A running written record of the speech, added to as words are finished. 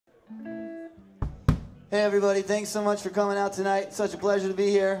Hey everybody, thanks so much for coming out tonight. Such a pleasure to be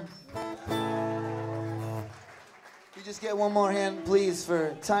here. You just get one more hand, please,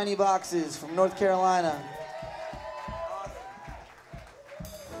 for Tiny Boxes from North Carolina.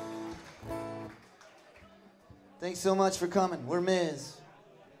 Thanks so much for coming. We're MiZ.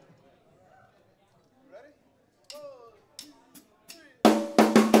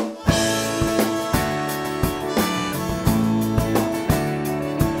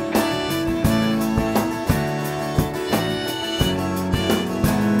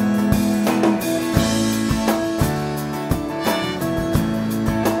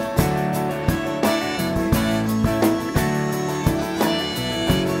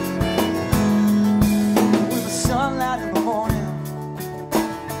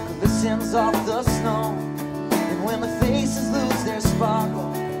 Off the snow, and when the faces lose their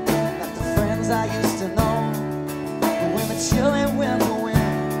sparkle, like the friends I used to know, and when the chilling winter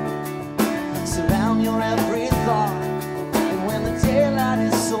wind surround your every thought, and when the daylight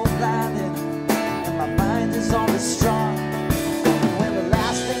is so blinding and my mind is on distraught, and when the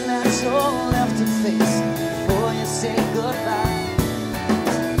last thing that you're left to face before you say goodbye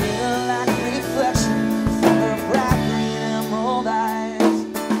is a mirror-like reflection from her bright green emerald eyes.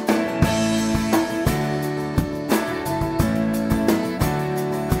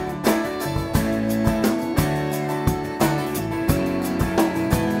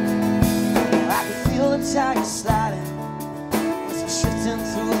 Tires sliding as I'm shifting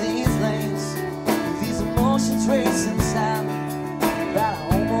through these lanes, with these emotions racing inside me that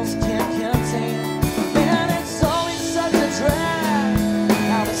I almost can't contain. And it's always such a drag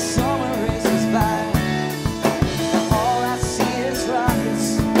how the summer races by, and all I see is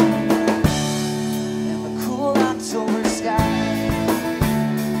rockets and the cool October sky.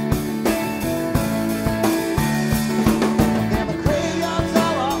 And the graveyards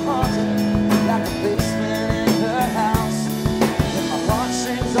all are haunted like a big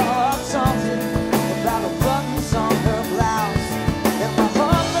about the buttons on her blouse, and my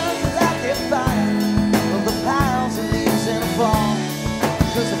heart burns like a fire of the piles of leaves in fall,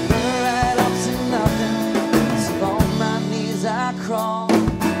 'cause I burn right up to nothing, so on my knees I crawl.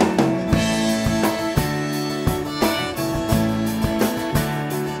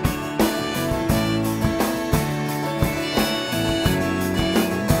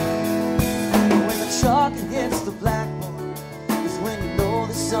 When the chalk hits the blackboard is when you know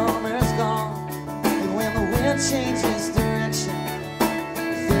the summer's gone, and when the wind changes direction,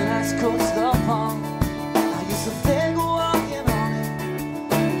 thin ice coats the pond. I used to think of walking on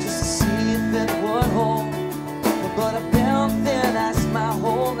it just to see if it would hold, but I've been on thin ice my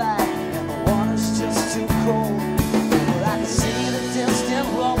whole life, and the water's just too cold. But I can see the distant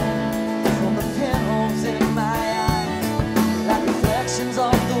roll from the pinholes in my eyes, like reflections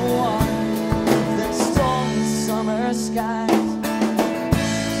of the water that stormy summer skies.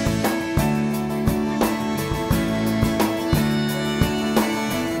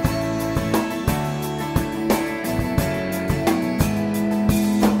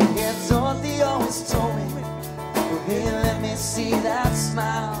 Told me, well, hey, let me see that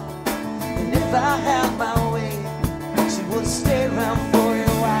smile. And if I had my way, she would stay around for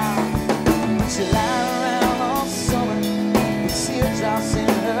a while. But she lied around all summer with teardrops in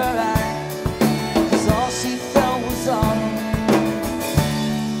her eyes, 'cause all she felt was autumn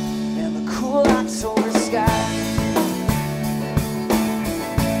and the cool October sky.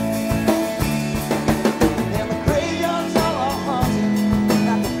 And the graveyards all are haunted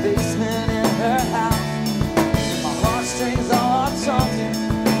like a basement in her house, and my heartstrings are talking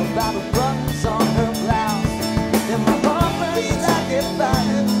about the buttons on her blouse, and my heart burns like a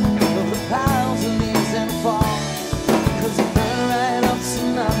fire of the piles of leaves and fall, 'cause I burn right up to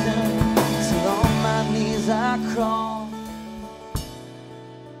nothing, till on my knees I crawl.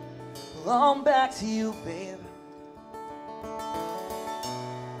 Well, on back to you, baby.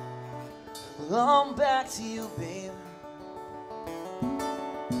 Well, on back to you, baby.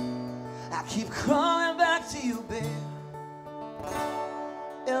 I keep crawling back to you, babe,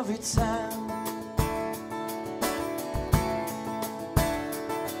 every time.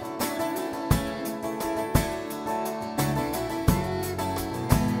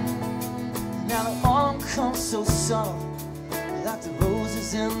 Now the autumn comes so subtle, like the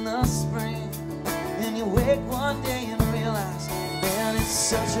roses in the spring, and you wake one day and realize, man, it's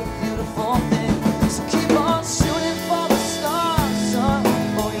such a beautiful thing. So keep on shooting for the stars, son,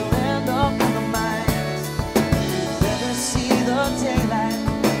 or you'll end up in the mines. You'll never see the daylight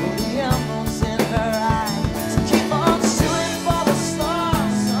or the emeralds in her eyes. So keep on shooting for the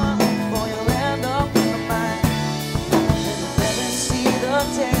stars, son, or you'll end up in the mines. And you'll never see the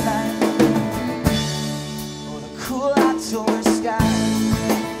daylight October sky.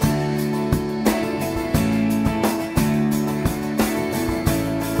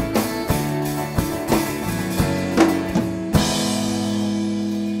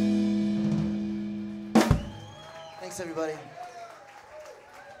 Thanks, everybody.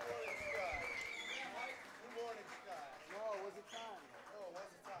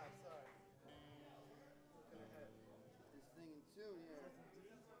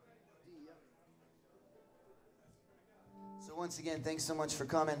 So once again, thanks so much for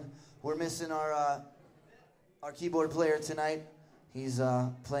coming. We're missing our keyboard player tonight. He's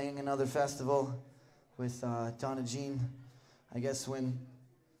playing another festival with Donna Jean. I guess when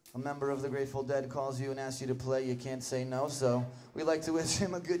a member of the Grateful Dead calls you and asks you to play, you can't say no. So we'd like to wish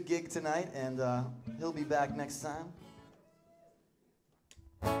him a good gig tonight, and he'll be back next time.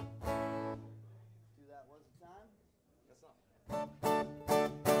 Do that Was It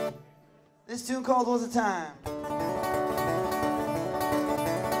Time? This tune called Was It Time.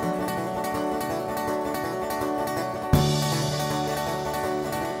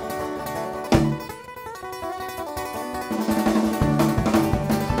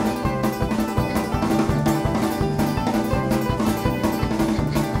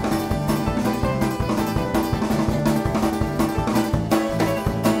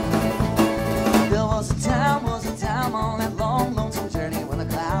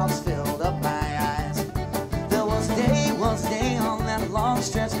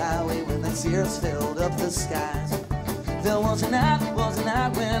 Tears filled up the skies. There was a night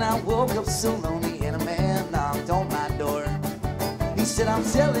when I woke up so lonely and a man knocked on my door. He said, I'm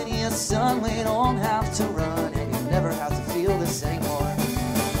telling you, son, we don't have to run and you never have to feel this anymore.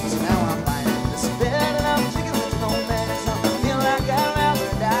 So now I'm lying in this bed and I'm kicking with no legs. I feel like I'd rather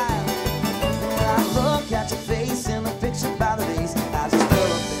die. When I look at your face in the picture by the vase, I just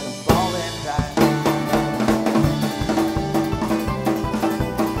fell up in a ball and cried.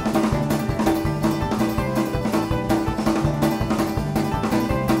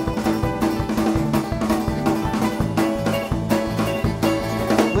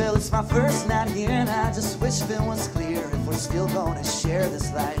 First night here and I just wish it was clear if we're still gonna share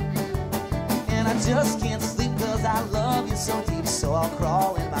this life. And I just can't sleep cause I love you so deep, so I'll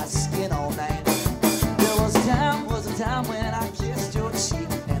crawl in my skin all night. There was a time when I kissed your cheek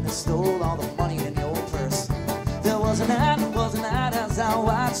and I stole all the money in your purse. There was a night as I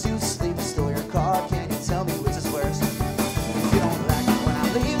watched you sleep, stole your car, can you tell me which is worse? If you don't like it when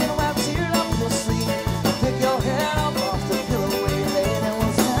I leave and wipe tears up your sleeve, pick your head up off the pillow where you lay. There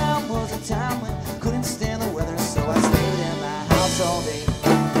was a time when I couldn't stand the weather, so I stayed in my house all day.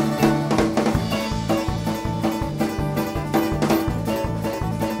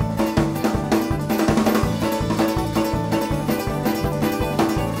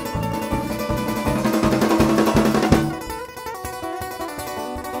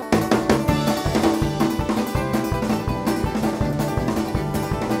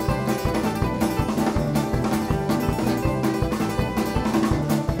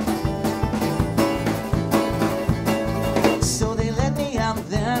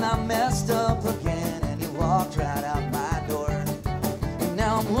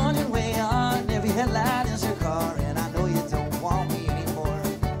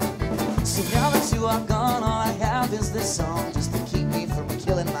 Song just to keep me from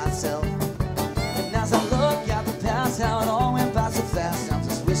killing myself. And as I look at the past, how it all went by so fast, I'm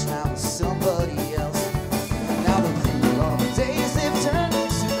just wishing I was somebody else. Now the days they've turned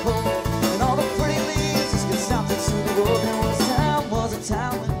into cold, and all the pretty leaves just get stomped into the road. There was a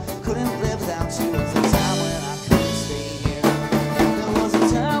time when I couldn't live without you. There was a time when I couldn't stay here. There was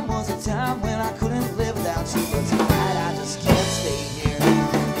a time when I couldn't live without you, but tonight I just can't stay here.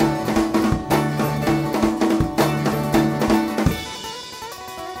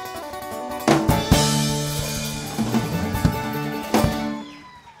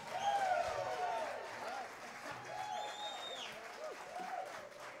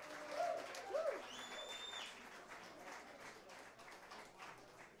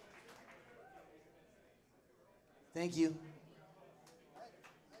 Thank you.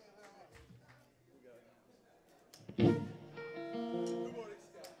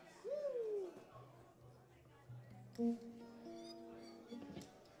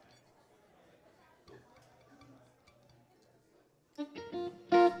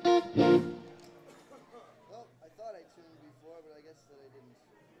 Well, I thought I tuned before, but I guess that I didn't.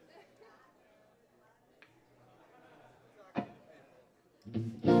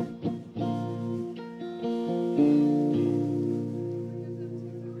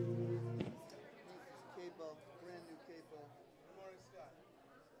 Brand new capo. Good morning, Scott.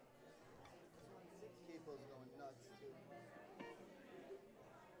 Capo's going nuts, too.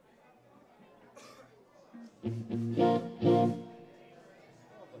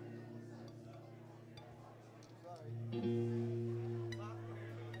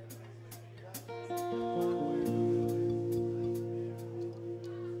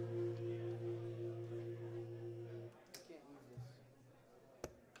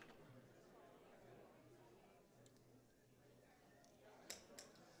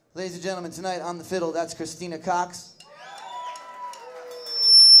 Ladies and gentlemen, tonight on the fiddle, that's Cristina Cox.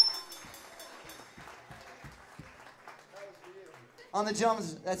 On the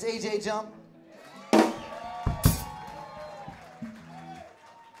drums, that's AJ Jump.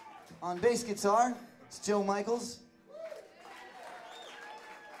 On bass guitar, it's Joe Michaels.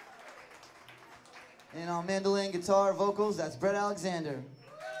 And on mandolin, guitar, vocals, that's Bret Alexander.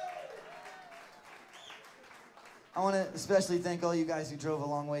 I want to especially thank all you guys who drove a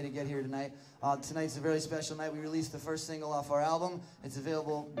long way to get here tonight. Tonight's a very special night. We released the first single off our album. It's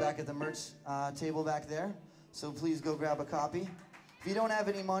available back at the merch table back there. So please go grab a copy. If you don't have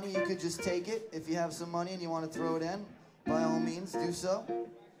any money, you could just take it. If you have some money and you want to throw it in, by all means, do so. Look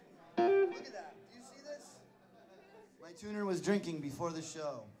at that. Do you see this? My tuner was drinking before the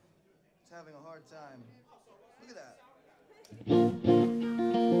show. He's having a hard time. Look at that.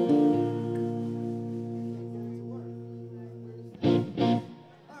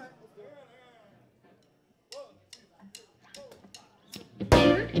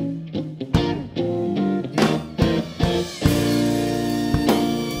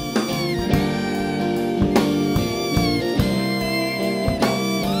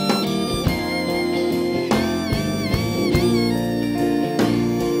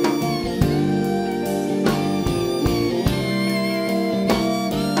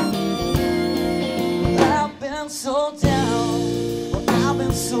 So down, well, I've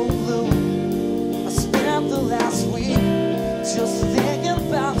been so blue. I spent the last week just thinking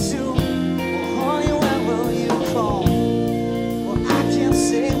about you. Well, honey, when will you call? Well, I can't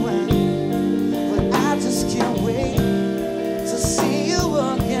say when, but I just can't wait to see you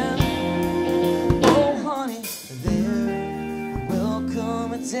again. Oh, honey, there will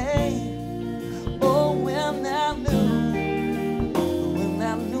come a day. Oh, when that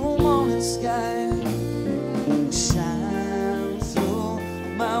new morning sky shine through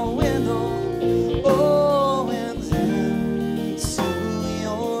my window, oh, and then to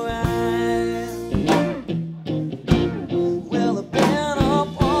your eyes. Well, I've been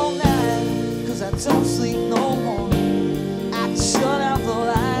up all night, 'cause I don't sleep no more. I can shut out the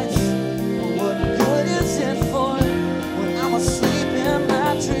lights, but what good is it for when I'm asleep in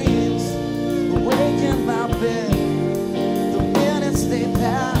my dreams, awake in my bed? The minutes they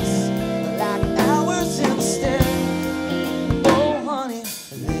pass like hours instead.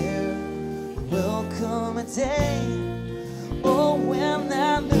 Come a day, oh, when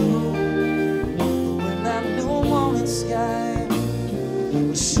that new morning sky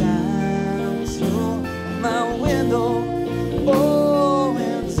will shine through my window, oh,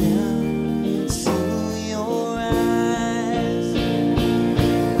 and then to your eyes.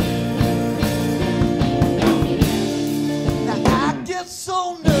 Now I get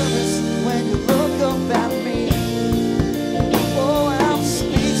so nervous when you look up at me. Oh, I'm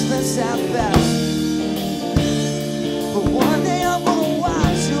speechless at best. But one day I'm gonna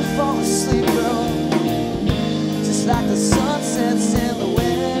watch you fall asleep, girl, just like the sun sets in the west.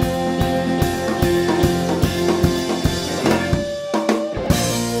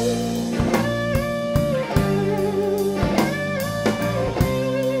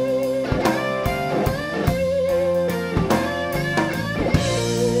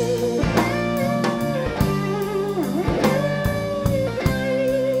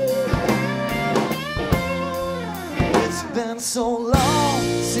 So long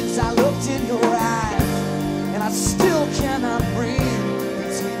since I looked in your eyes, and I still cannot breathe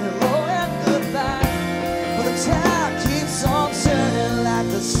between hello and goodbye. But the time keeps on turning like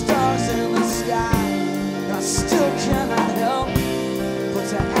the stars in the sky, and I still cannot help but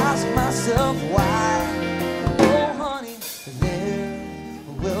to ask myself why. Oh, honey, there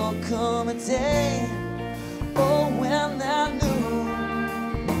will come a day, oh, when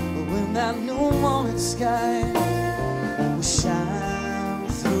that new morning sky shine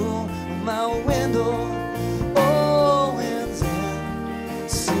through my window, oh, and then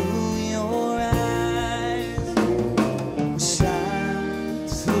to your eyes. Shine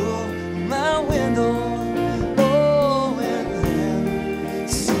through my window, oh, and then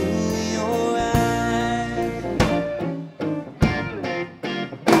to your eyes.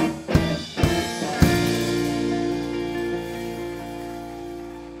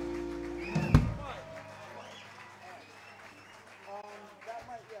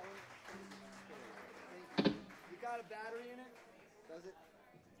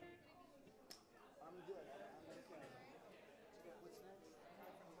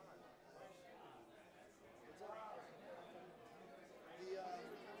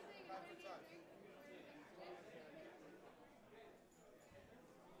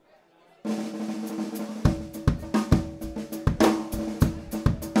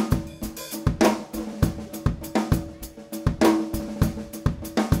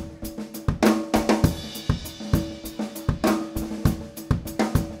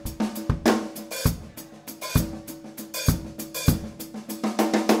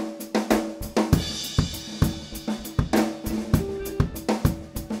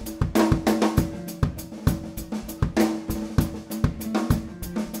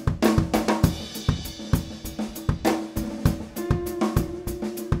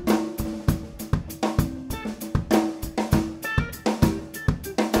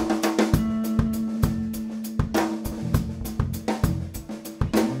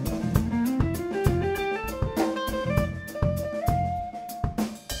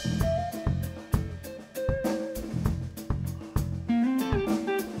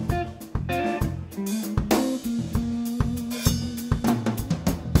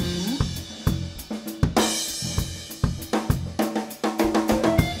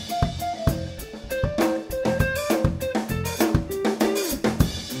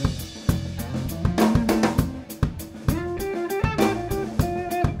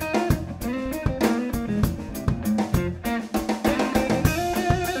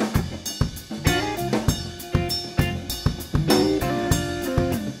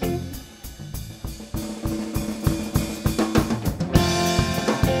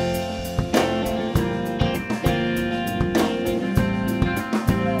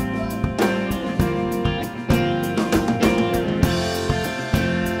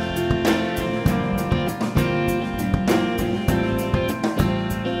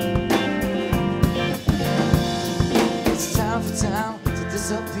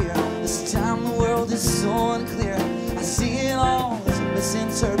 disappear. This time the world is so unclear. I see it all as a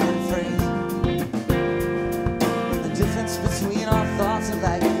misinterpreted phrase. The difference between our thoughts and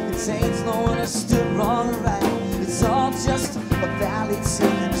light contains no understood wrong or right. It's all just a valley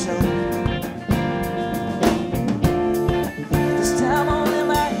taking joke. This time only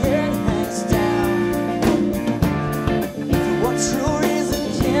my head hangs down. For what true reason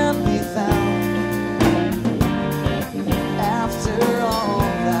can't be found. After all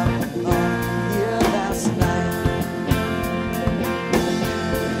that went on here last night.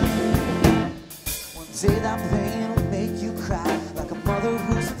 One day that pain will make you cry, like a mother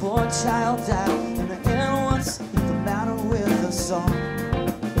whose poor child died. In the end, what's the matter with us all?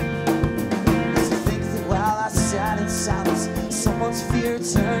 Used to think that while I sat in silence, someone's fear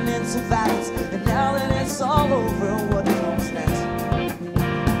turned into violence. And now that it's all over, what comes next?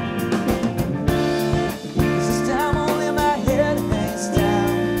 This time only my head hangs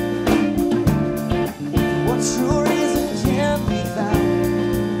down. What true reason can't be found.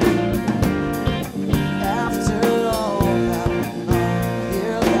 After all that went on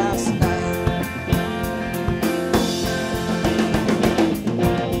here last night.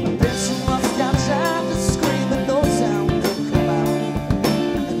 Bet you must have tried to scream, but no sound would come out.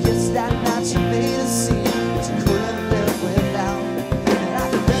 I guess that night you made a scene that you couldn't live without. And I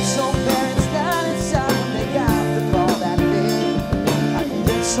can bet your parents died inside when they got the call that day. I can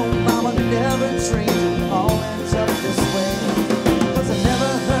bet your mama never dreamed it all ends up this way. 'Cause I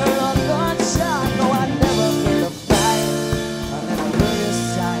never heard a gunshot, no, I never heard a fight. I never heard his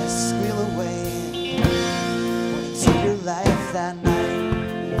tires squeal away when he took your life that night.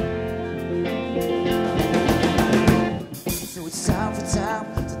 So it's time for time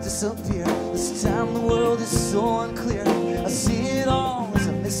to disappear. This time the world is so unclear. I see it all as a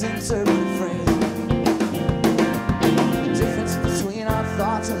misinterpreted phrase. The difference between our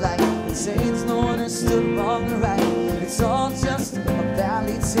thoughts and light contains no understood wrong or right. It's all just a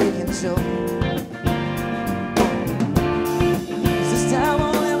valley taking joke. This time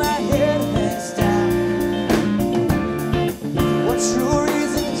only my head hangs down. What true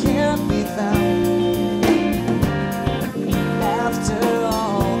reason can't be found. After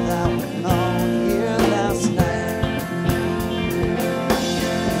all that went on here last night.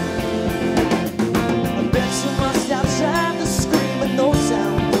 I bet you must have tried to scream, but no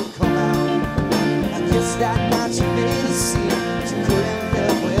sound would come out. I guess that night you made a scene that you couldn't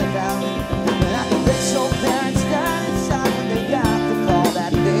live without.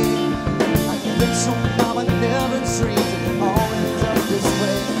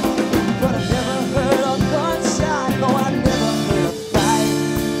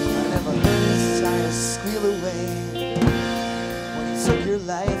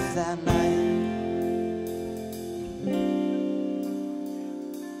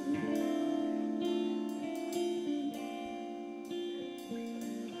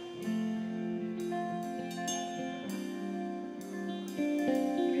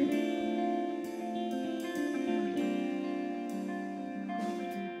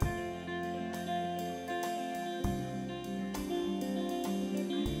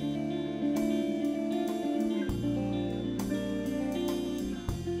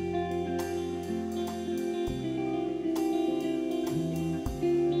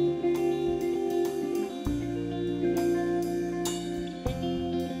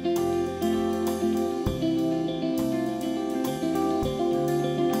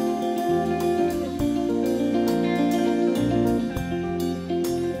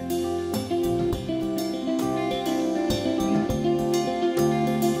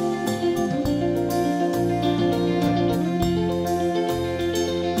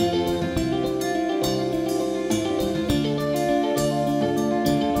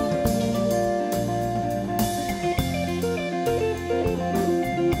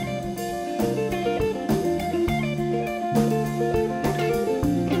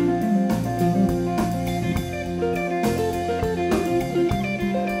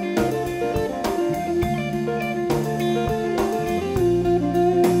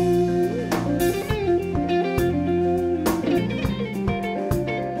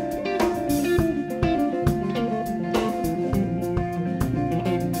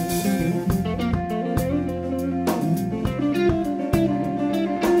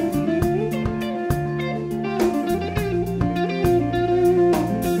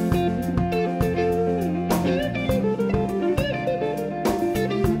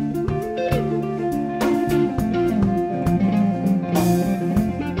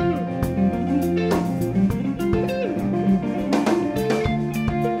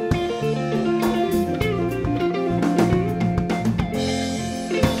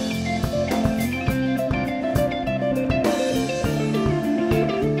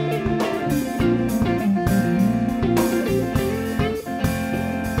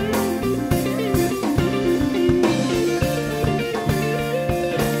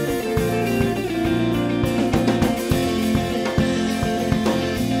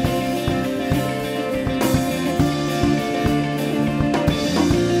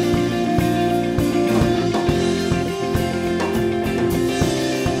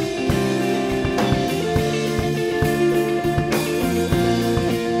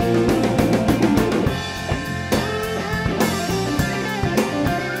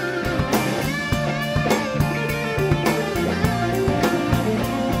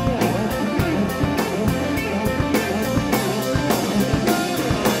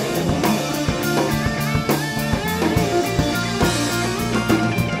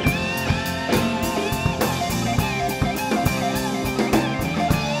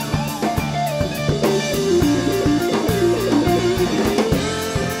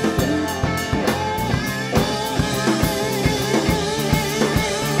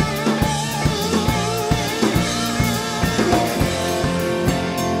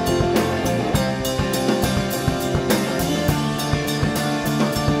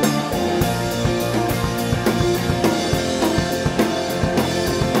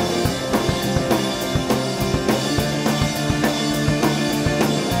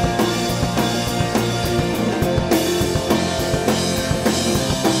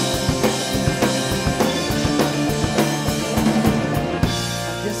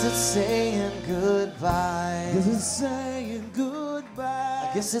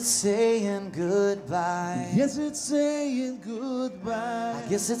 guess it's saying goodbye. I guess it's saying goodbye. I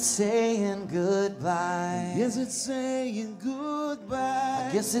guess it's saying goodbye. I guess it's saying goodbye.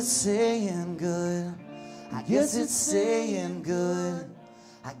 I guess it's saying good. I guess it's saying good.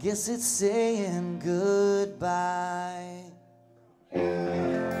 I guess it's saying goodbye.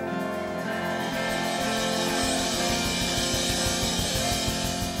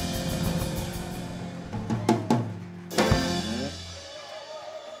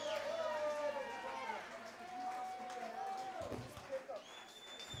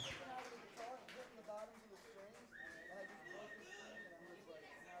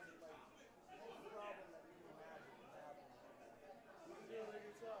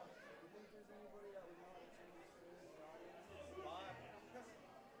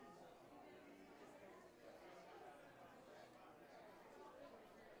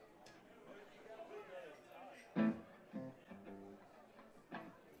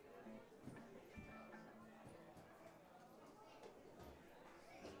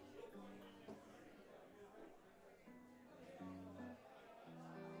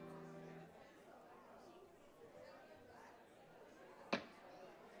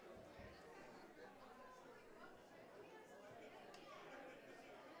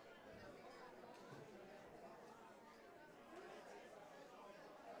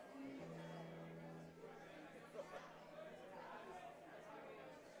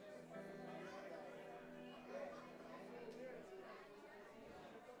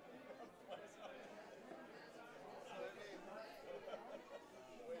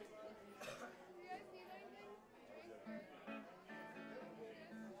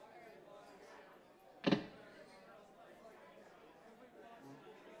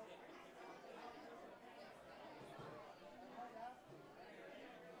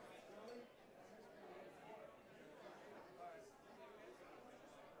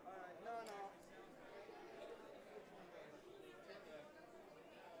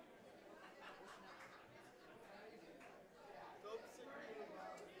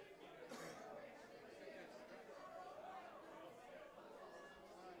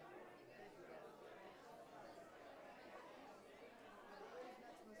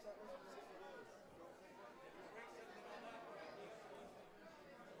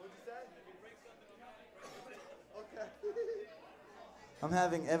 I'm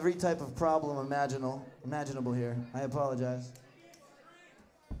having every type of problem imaginable here. I apologize.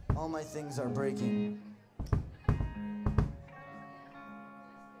 All my things are breaking.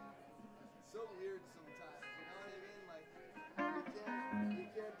 So weird sometimes, you know what I mean? Like, you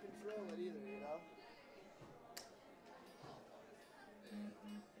can't control it either, you know?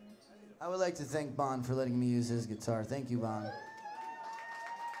 I would like to thank Bon for letting me use his guitar. Thank you, Bon.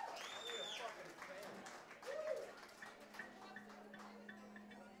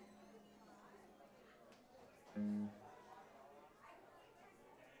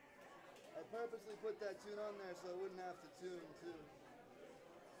 I purposely put that tune on there so I wouldn't have to tune him too.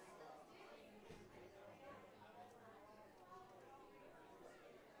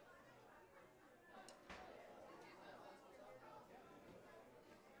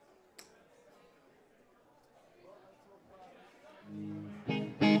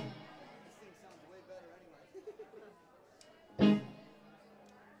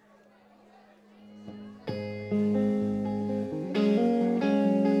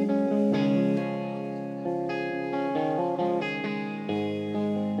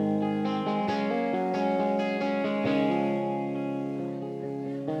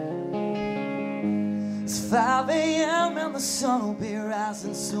 It's 5 a.m. and the sun will be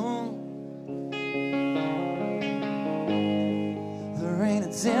rising soon. There ain't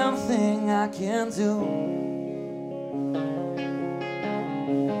a damn thing I can do.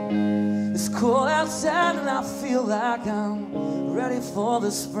 It's cold outside and I feel like I'm ready for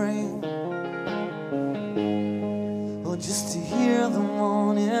the spring. Or just to hear the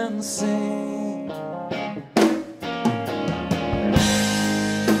morning sing.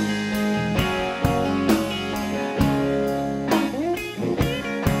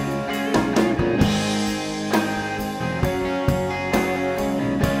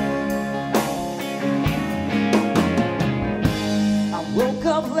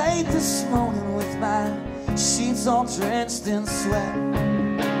 This morning with my sheets all drenched in sweat,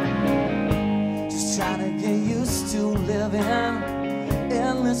 just trying to get used to living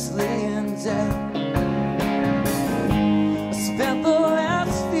endlessly in debt. I spent the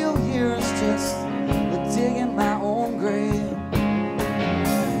last few years just digging my own grave,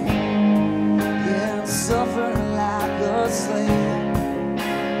 yeah, and suffering like a slave,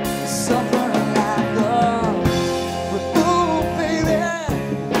 suffering like a, but ooh baby,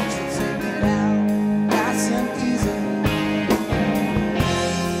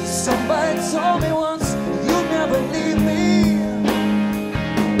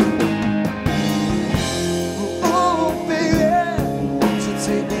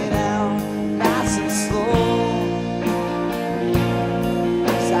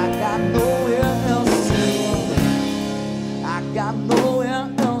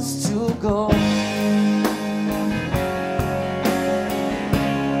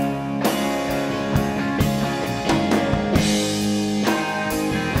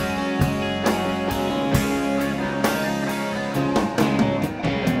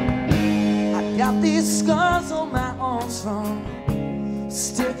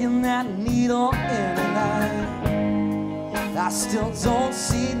 sticking that needle in a line. I still don't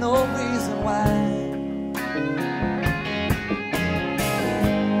see no reason why.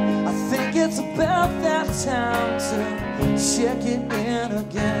 I think it's about that time to check it in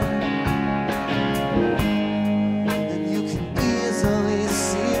again. And you can easily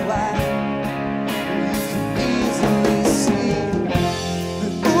see why. You can easily see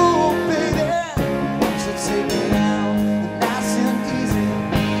that, ooh, baby, won't you take me out nice and easy?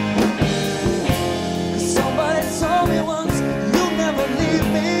 'Cause somebody told me once you'll never leave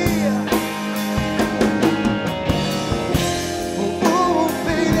me.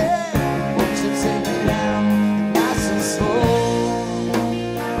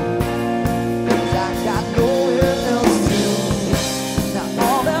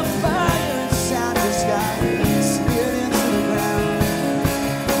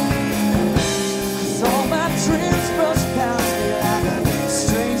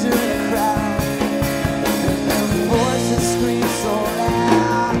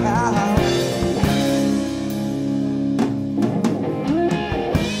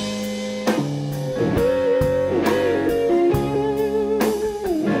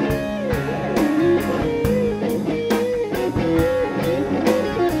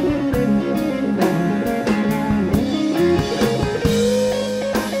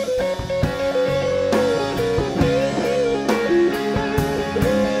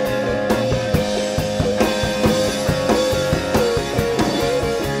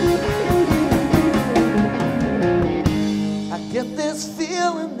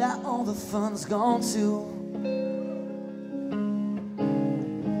 Fun's gone too,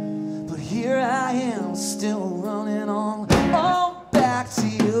 but here I am still running on back to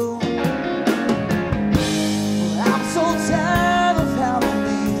you. Well, I'm so tired of having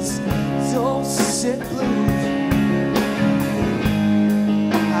these Dopesick Blues.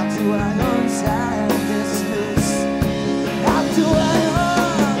 How do I untie this noose? How do I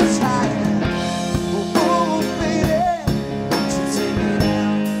untie it? Oh, baby, won't you take me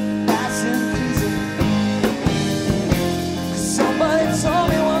down? Somebody told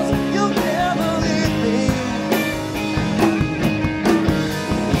me once you'll never leave me.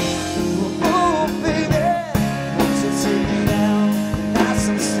 Oh, baby, won't you take me down nice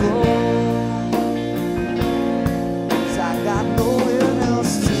and slow? 'Cause I got nowhere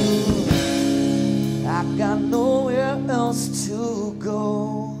else to go.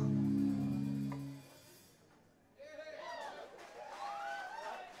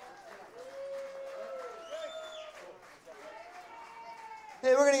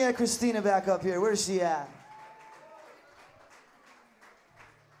 Hey, we're gonna get Cristina back up here. Where's she at?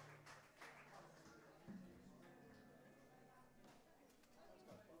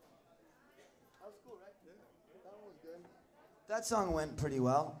 That was cool, right? Yeah. That one was good. That song went pretty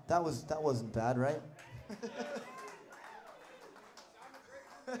well. That wasn't bad, right?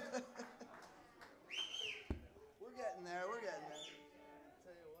 We're getting there. We're getting there.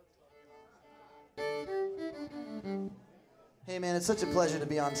 Hey man, it's such a pleasure to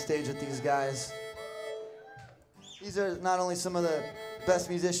be on stage with these guys. These are not only some of the best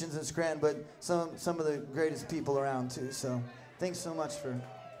musicians in Scranton, but some of the greatest people around too. So thanks so much for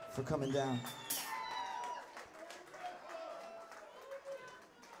coming down.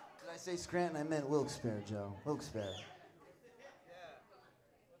 Did I say Scranton? I meant Wilkes-Barre, Joe. Wilkes-Barre. Yeah.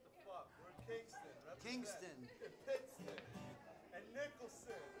 What the fuck? We're Kingston. Kingston. And Pittston. And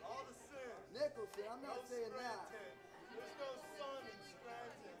Nicholson. All the sins. Nicholson, I'm not saying that. There's no sun in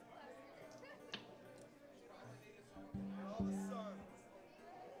Scranton. All the sons.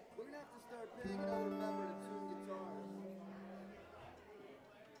 We're gonna have to start paying another member to tune guitars.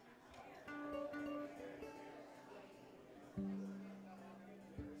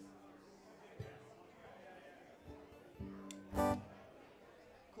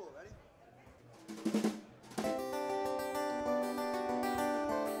 Cool, ready?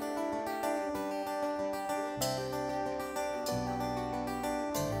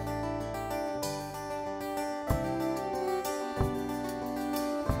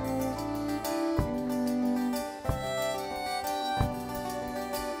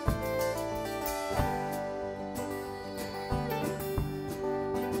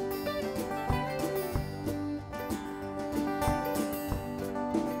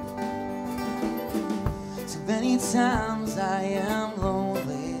 Many times I am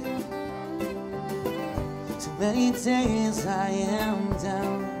lonely. Too many days I am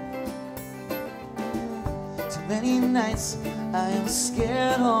down. Too many nights I am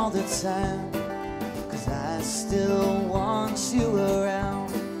scared all the time. 'Cause I still want you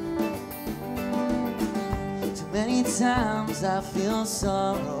around. Too many times I feel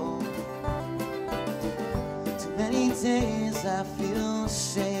sorrow. Too many days I feel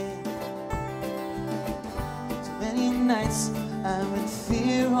shame. Too many nights I'm in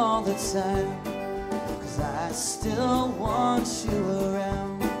fear all the time, 'cause I still want you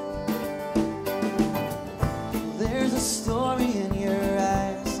around. There's a story in your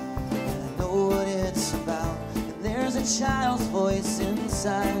eyes, and I know what it's about. And there's a child's voice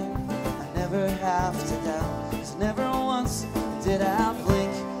inside I never have to doubt. 'Cause never once did I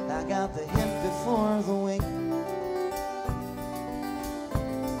blink, I got the hint before the wink.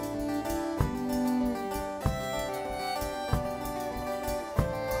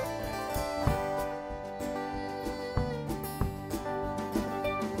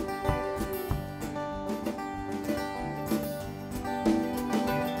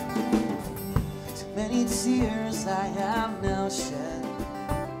 Tears I have now shed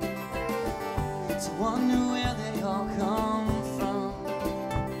to wonder where they all come from.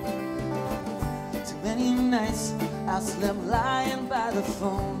 Too many nights I slept lying by the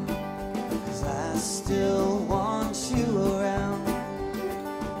phone, 'cause I still want you around.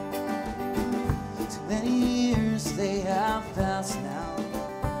 Too many years they have passed now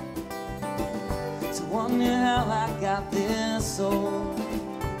to wonder how I got this old.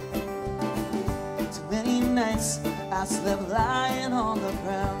 Many nights I slept lying on the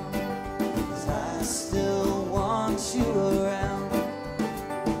ground, 'cause I still want you around.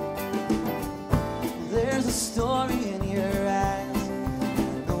 There's a story in your eyes,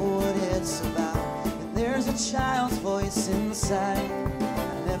 I know what it's about. And there's a child's voice inside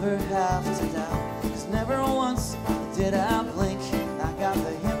I never have to doubt. 'Cause never once did I blink, I got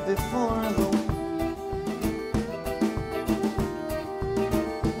the hint before the wink.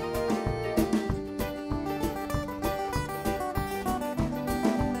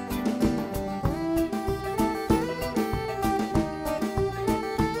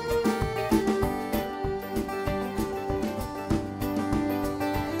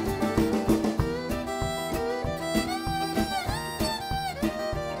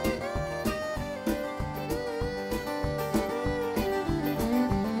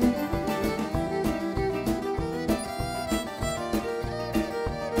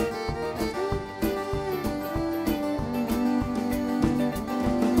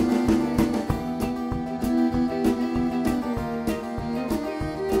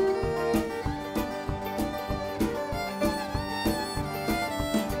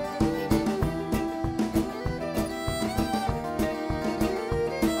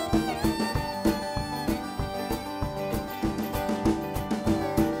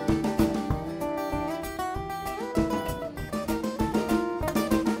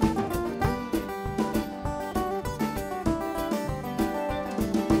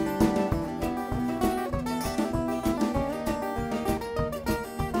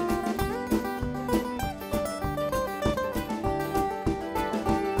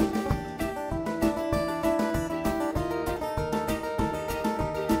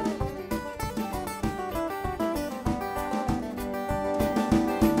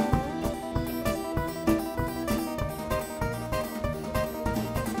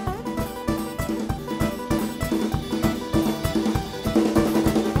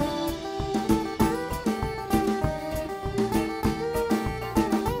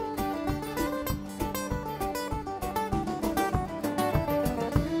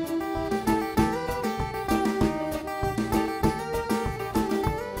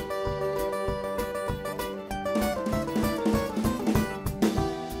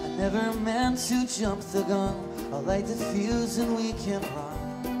 To jump the gun, I'll light the fuse and we can run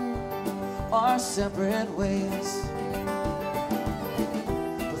our separate ways.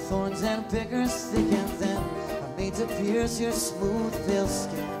 But thorns and pickers thick and thin are made to pierce your smooth pale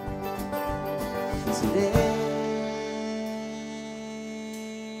skin. Today,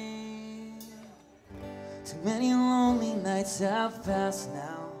 too many lonely nights have passed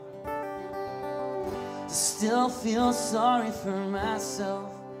now to still feel sorry for myself.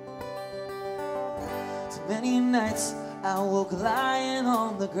 Many nights I woke lying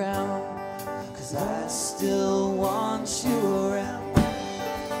on the ground, 'cause I still want you around.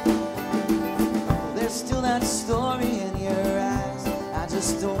 There's still that story in your eyes, I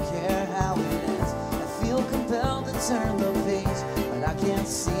just don't care how it ends. I feel compelled to turn the page, but I can't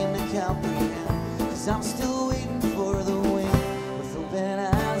seem to comprehend. 'Cause I'm still waiting for the wind with open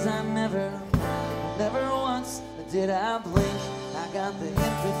eyes. I never once did I blink, I got the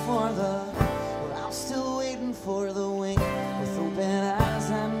hint before the. I'm still waiting for the wink with open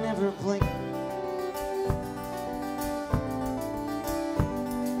eyes. I never blink.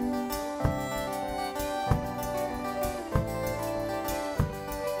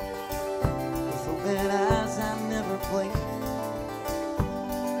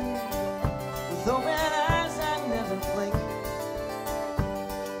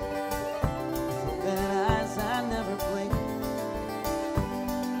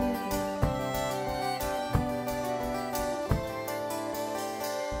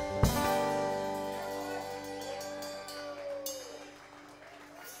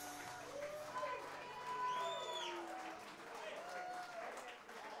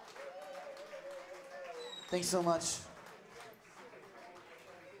 Thanks so much.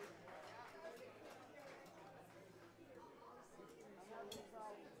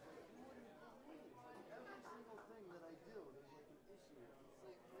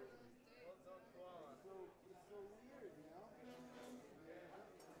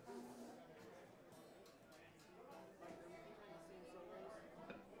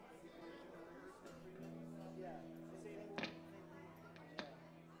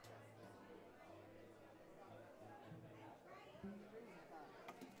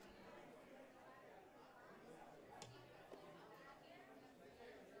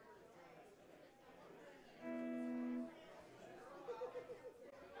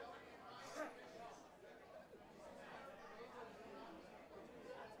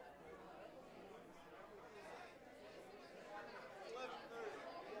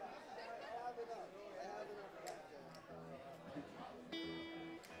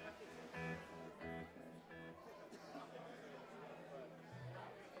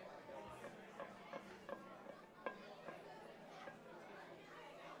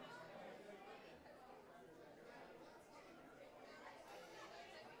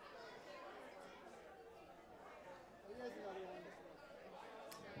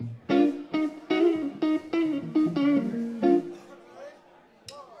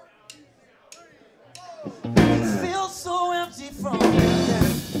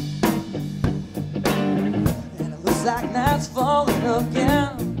 Like night's falling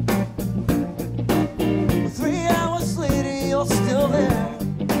again. 3 hours later, you're still there.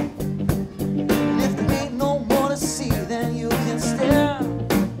 And if there ain't no more to see, then you can stare.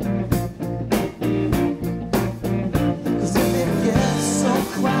 'Cause if it gets so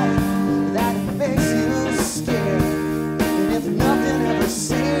quiet that it makes you scared, and if nothing ever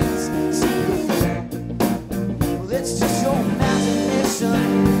seems to be fair, well, it's just your imagination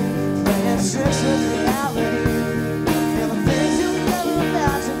playing tricks with reality.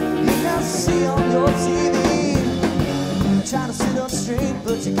 See on your TV, trying to sit up straight,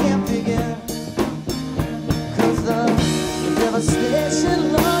 but you can't begin. 'Cause the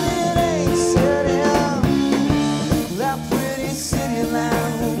devastation, Lord, it ain't setting. That pretty city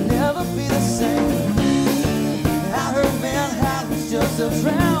line will never be the same. I heard Manhattan's just a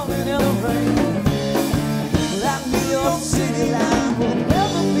drowning in the rain. That New York City line will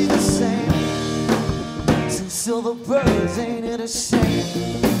never be the same. Two silver birds, ain't it a shame?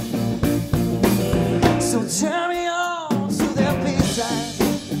 So turn me on to their B-side.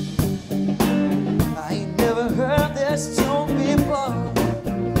 I ain't never heard this tune before.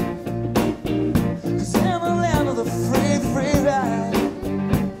 'Cause in the land of the free, free ride,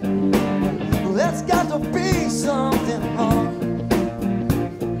 well, that's got to be something more.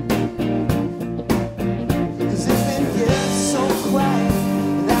 'Cause if it gets so quiet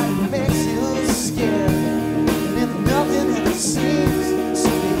that it makes you scared, and if nothing ever seems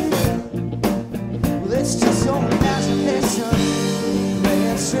to be fair, it's just your imagination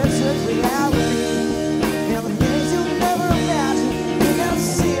playing tricks with reality. And the things you never imagined, you can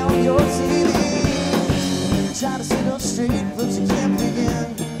see on your TV. Try to sit up straight, but you can't begin.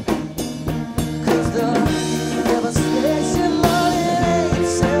 'Cause the devastation, Lord, it ain't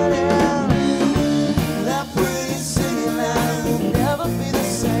setting. That pretty city line will never be the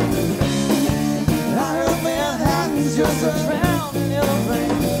same. I heard Manhattan's just a drowning in the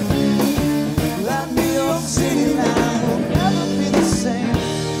rain. City line will never be the same.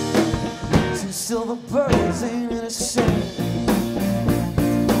 Two silver birds, ain't it a shame?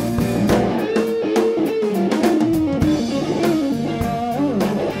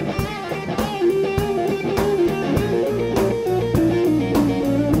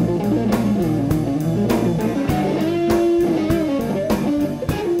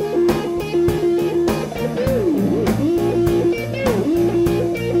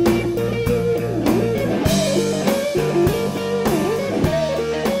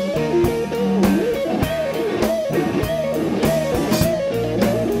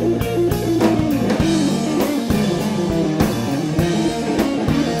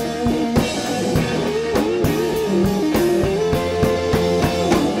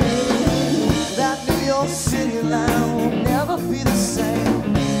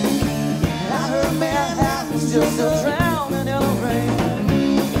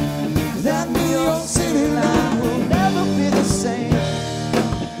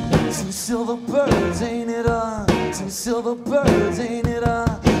 silver birds, ain't it a? Two silver birds, ain't it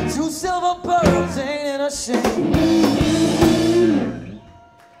a? Two silver birds, ain't it a shame?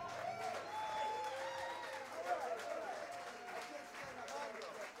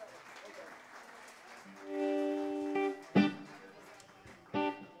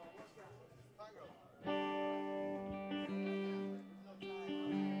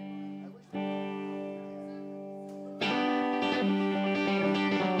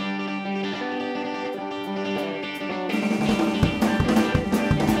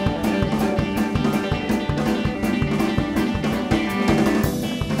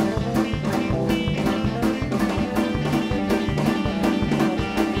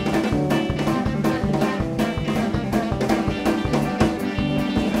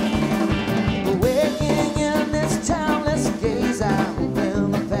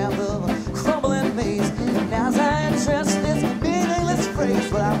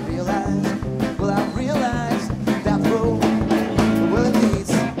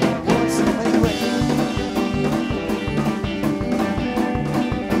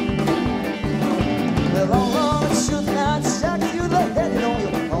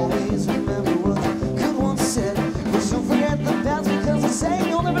 say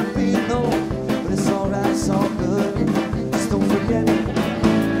you'll never be, no. But it's alright, it's all good. Just don't forget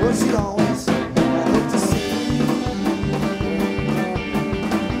what you always hope to see.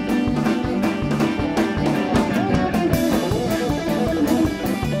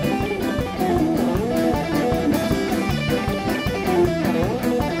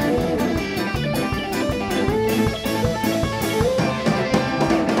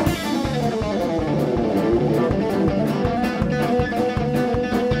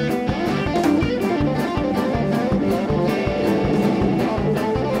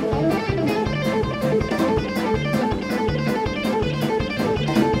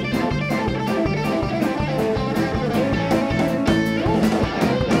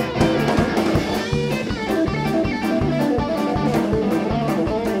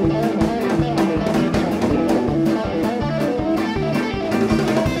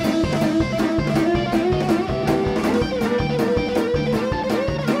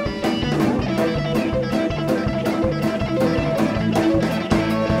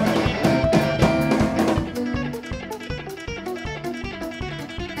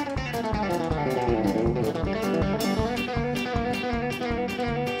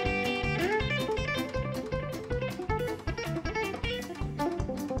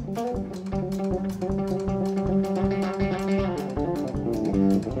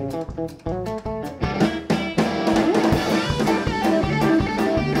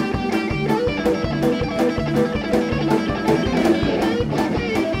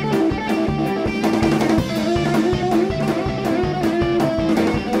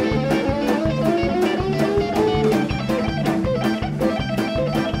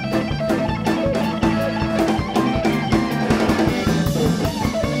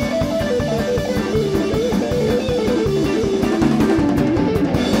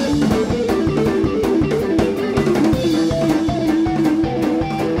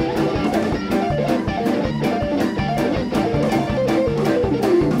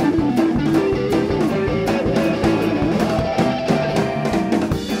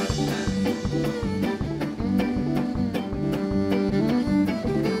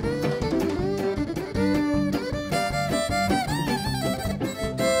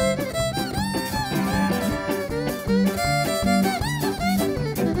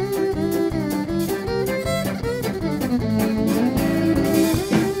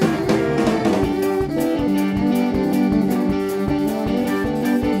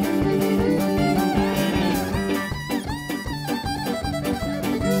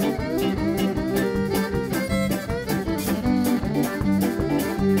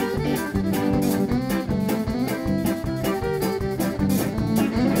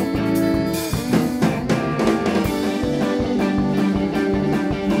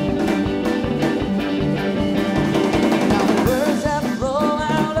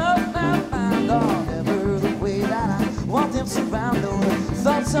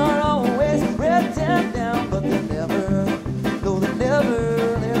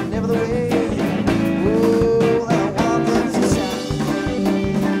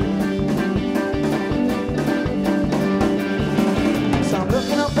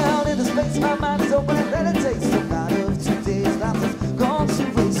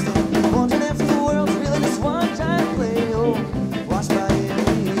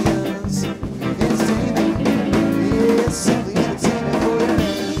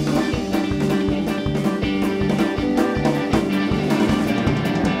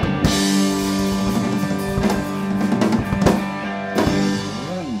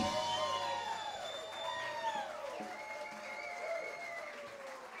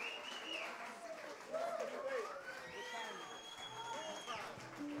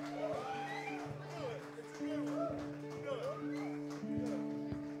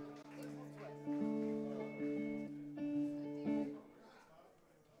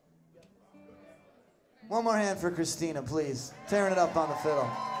 One more hand for Cristina, please. Tearing it up on the fiddle.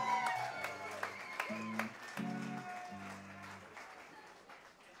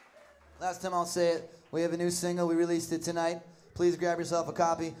 Last time I'll say it, we have a new single. We released it tonight. Please grab yourself a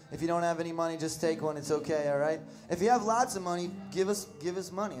copy. If you don't have any money, just take one. It's okay, all right? If you have lots of money, give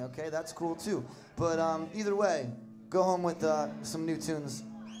us money, okay? That's cool too. But either way, go home with some new tunes.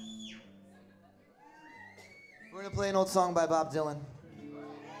 We're gonna play an old song by Bob Dylan.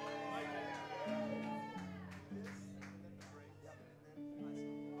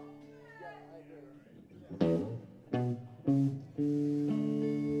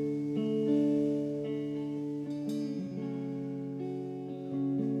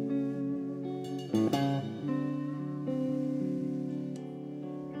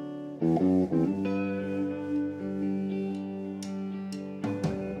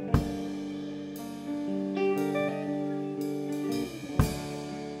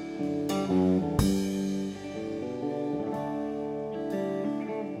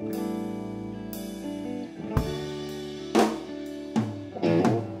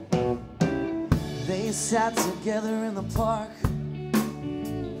 They sat together in the park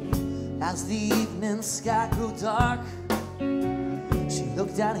as the evening sky grew dark. She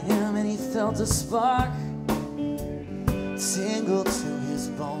looked at him and he felt a spark tingle to his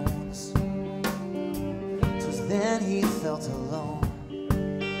bones. 'Twas then he felt alone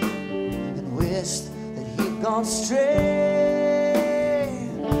and wished that he'd gone straight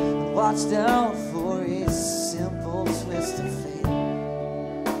and watched out for a simple twist of fate.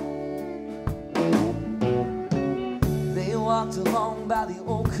 They walked along by the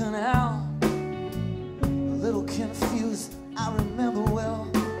old canal, a little confused, I remember well.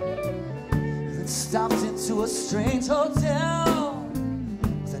 Then stopped into a strange hotel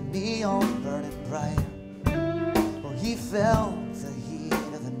with a neon burning bright. Oh, he felt the heat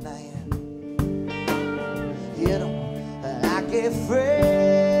of the night hit him like a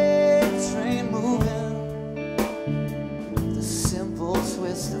freight train moving, the simple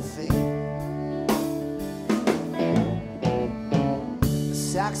twist of fate. The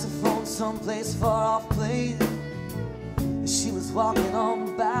saxophone someplace far off played. She was walking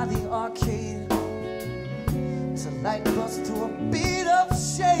on by the arcade. As a light burst to a beat of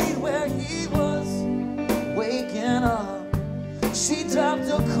shade where he was waking up. She dropped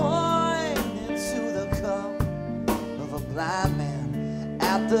a coin into the cup of a blind man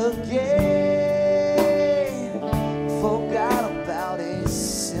at the gate. Forgot about a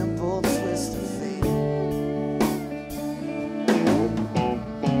simple twist of fate.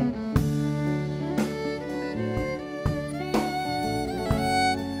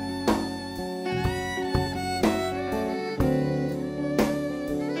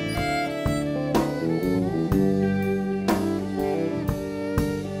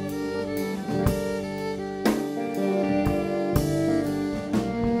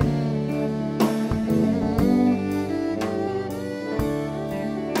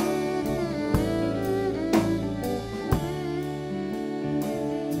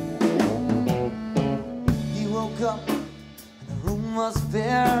 Up and the room was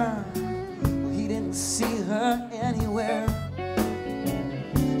bare. Well, he didn't see her anywhere.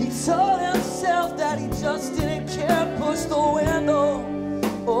 He told himself that he just didn't care. Pushed the window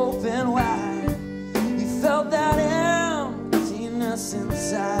open wide. He felt that emptiness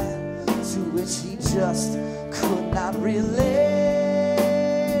inside, to which he just could not relate.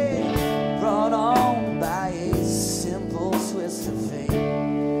 Brought on by a simple twist of fate.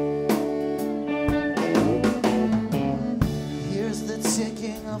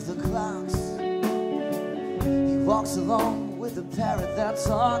 Ticking of the clocks. He walks along with a parrot that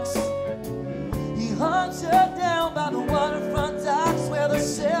talks. He hunts her down by the waterfront docks where the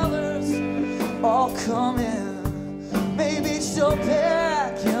sailors all come in. Maybe she'll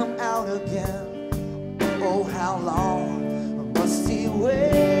pick him out again. Oh, how long must he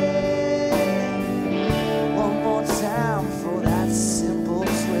wait? One more time for that simple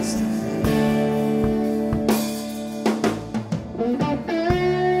twist of fate.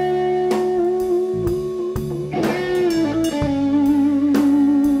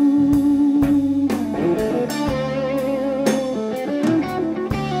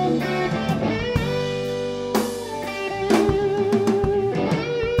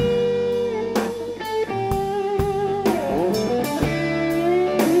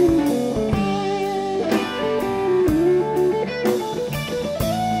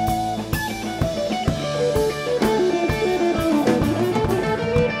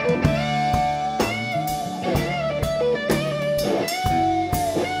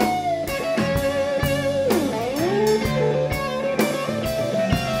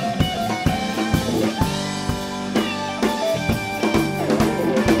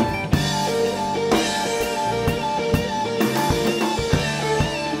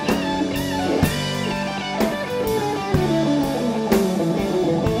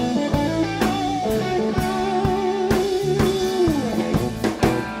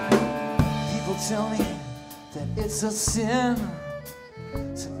 It's a sin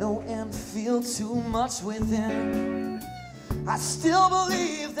to know and feel too much within. I still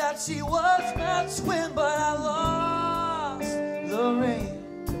believe that she was my twin, but I lost the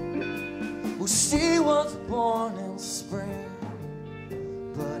ring. Well, she was born in spring,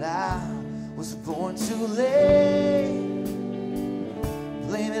 but I was born too late.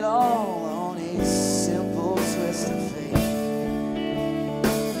 Blame it all on a simple twist of fate.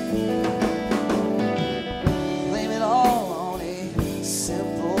 All on a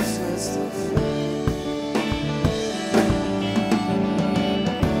simple twist of fate.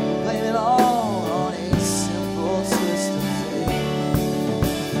 Blame it all on a simple twist of fate.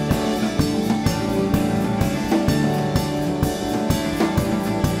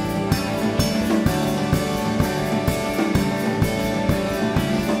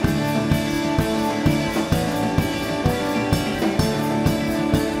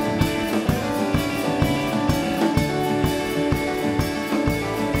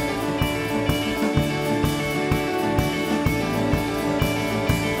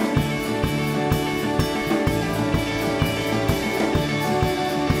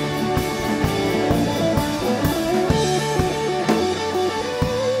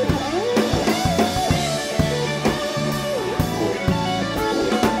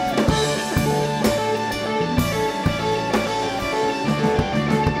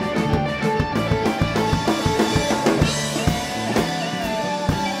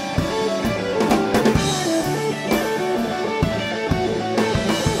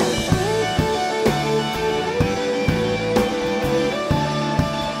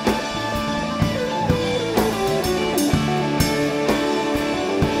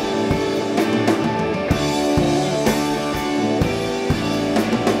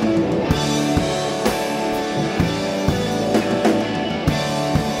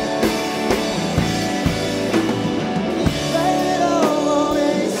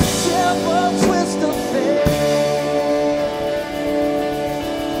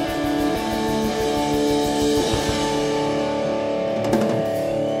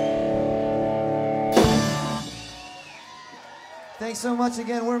 so much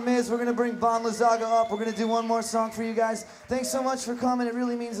again. We're MiZ. We're going to bring Bon Lozaga up. We're going to do one more song for you guys. Thanks so much for coming. It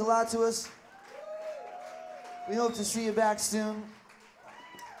really means a lot to us. We hope to see you back soon.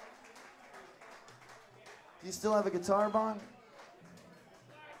 Do you still have a guitar, Bon?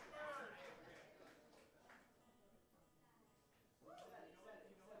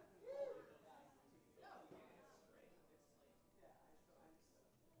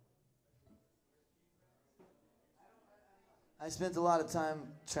 I spent a lot of time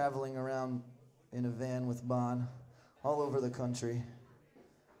traveling around in a van with Bon all over the country.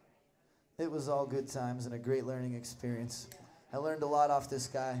 It was all good times and a great learning experience. I learned a lot off this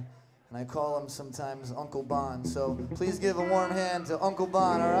guy, and I call him sometimes Uncle Bon. So please give a warm hand to Uncle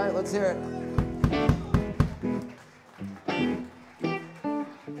Bon, all right? Let's hear it.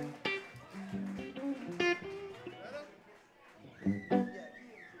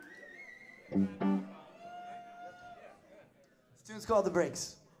 It's called The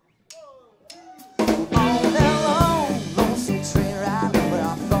Breaks. On that long, lonesome train ride where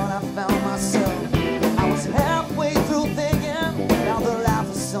I thought I found myself, I was halfway through thinking about the life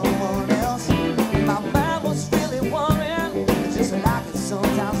of someone else. My mind was really worrying, just like it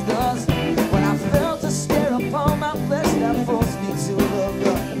sometimes does, when I felt a stare upon my flesh that forced me to look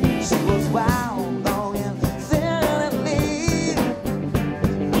up. She was wild, long and thin and lean.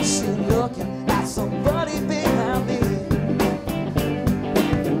 She looking at somebody behind me.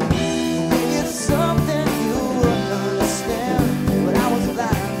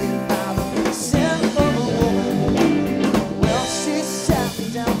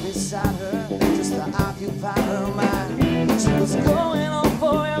 Occupy her mind. She was going on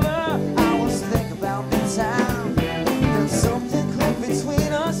forever.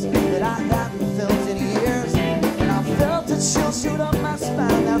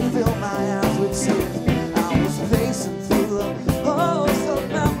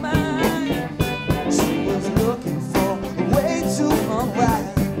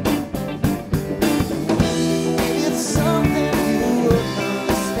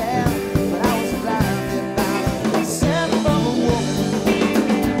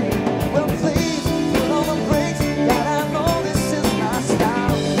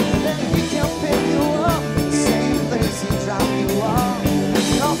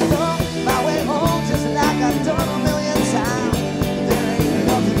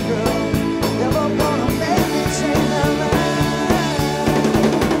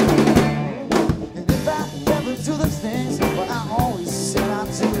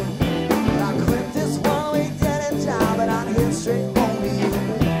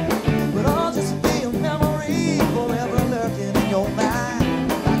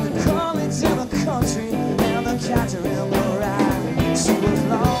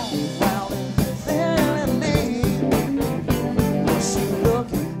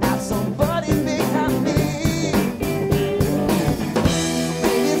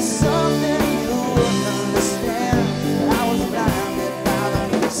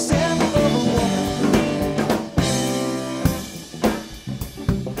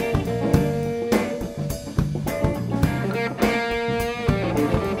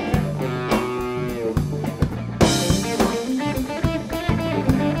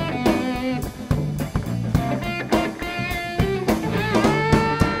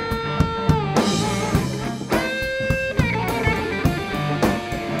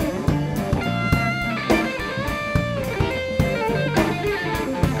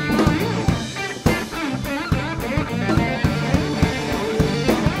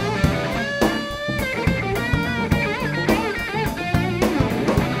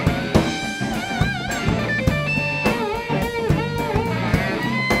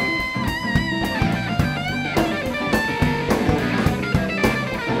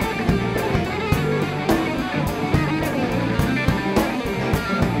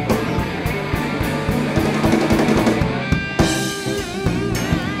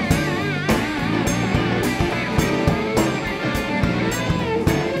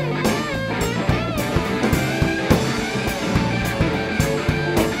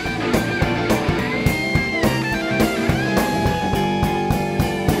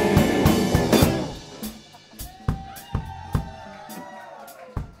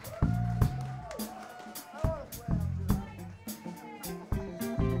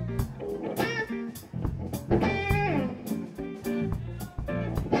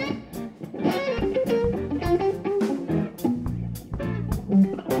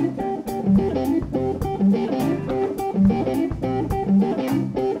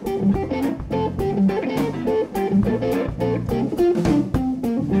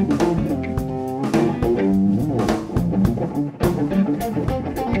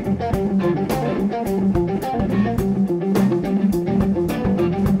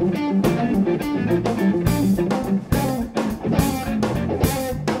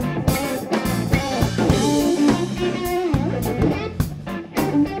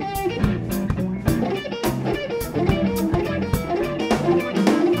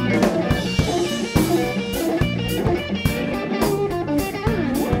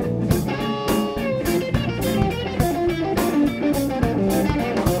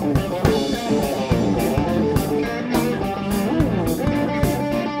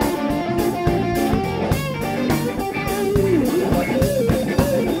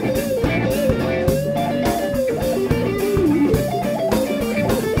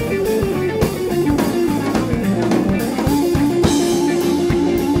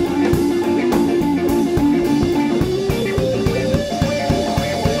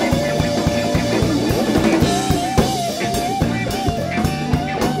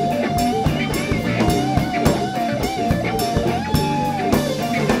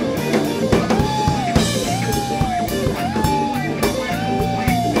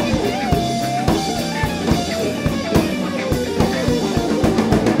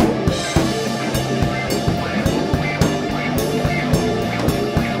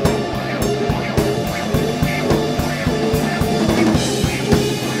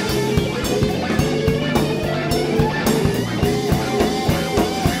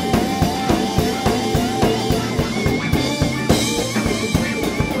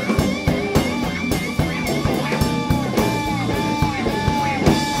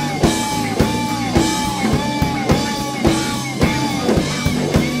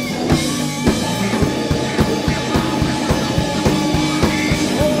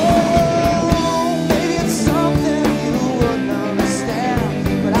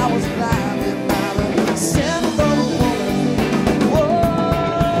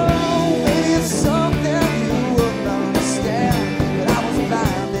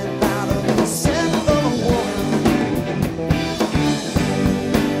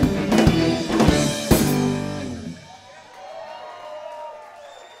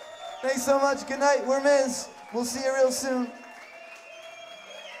 Thanks so much. Good night. We're MiZ. We'll see you real soon.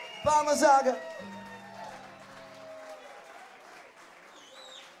 Bye, Lozaga.